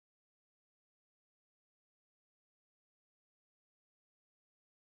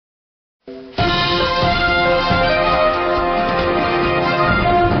Okay,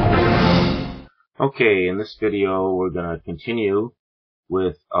 in this video we're going to continue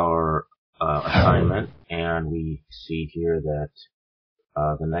with our assignment, and we see here that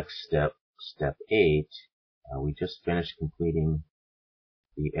the next step, step 8, we just finished completing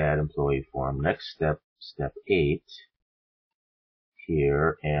the add employee form. Next step, step 8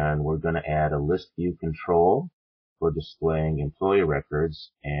 here, and we're going to add a ListView control for displaying employee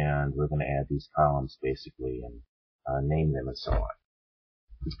records, and we're going to add these columns basically and name them and so on.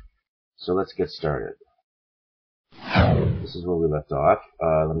 So let's get started. This is where we left off.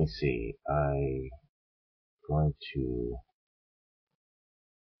 Let me see. I'm going to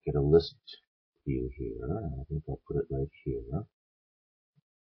get a list view here. I think I'll put it right here.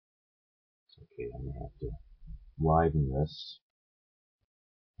 Okay, I'm going to have to widen this.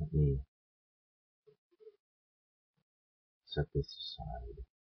 Let me set this aside.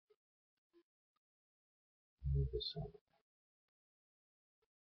 Move this over.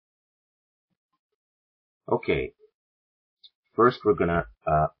 Okay. First, we're going to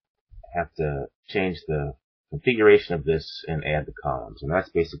have to change the configuration of this and add the columns. And that's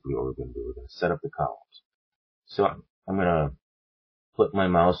basically what we're going to do. We're going to set up the columns. So I'm going to flip my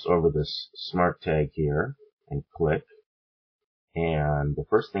mouse over this smart tag here and click. And the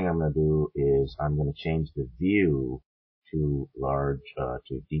first thing I'm going to do is I'm going to change the view to large,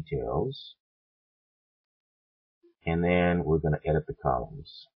 to details. And then we're going to edit the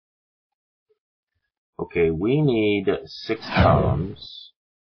columns. Okay, we need 6 columns,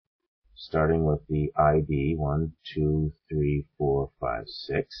 starting with the ID, 1, 2, 3, 4, 5,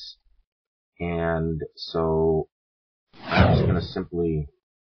 6. And so I'm just going to simply,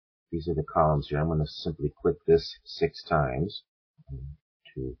 these are the columns here, I'm going to simply click this 6 times. 1,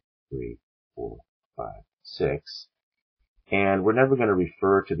 2, 3, 4, 5, 6. And we're never going to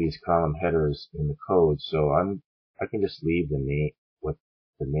refer to these column headers in the code, so I can just leave the name, what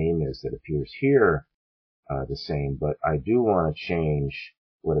the name is that appears here, the same, but I do want to change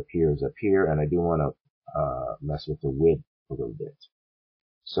what appears up here, and I do want to mess with the width a little bit.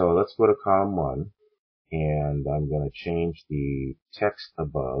 So let's go to column 1, and I'm going to change the text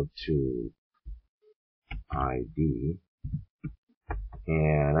above to ID,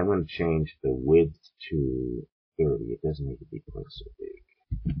 and I'm going to change the width to 30. It doesn't need to be quite so big.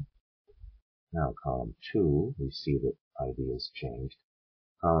 Now column 2, we see that ID is changed.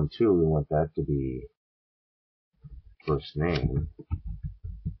 Column 2, we want that to be first name,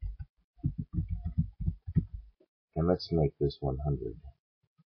 and let's make this 100.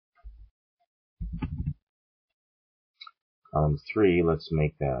 Column 3, let's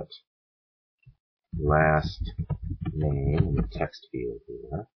make that last name in the text field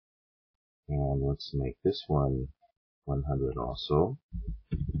here, and let's make this one 100 also.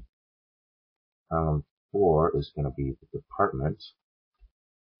 Column 4 is going to be the department,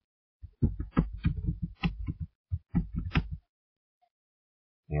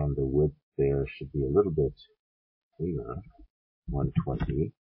 and the width there should be a little bit bigger,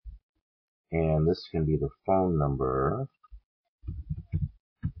 120. And this can be the phone number.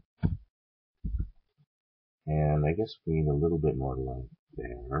 And I guess we need a little bit more length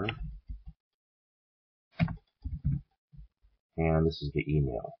there. And this is the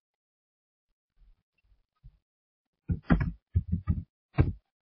email.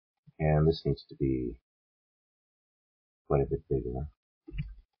 And this needs to be quite a bit bigger.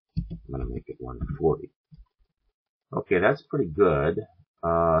 I'm going to make it 140. Okay, that's pretty good.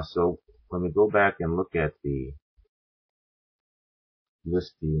 So when we go back and look at the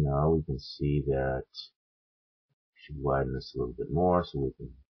list view now, we can see that we should widen this a little bit more so we can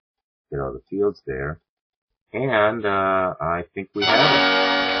get all the fields there. And I think we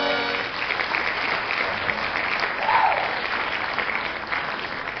have it.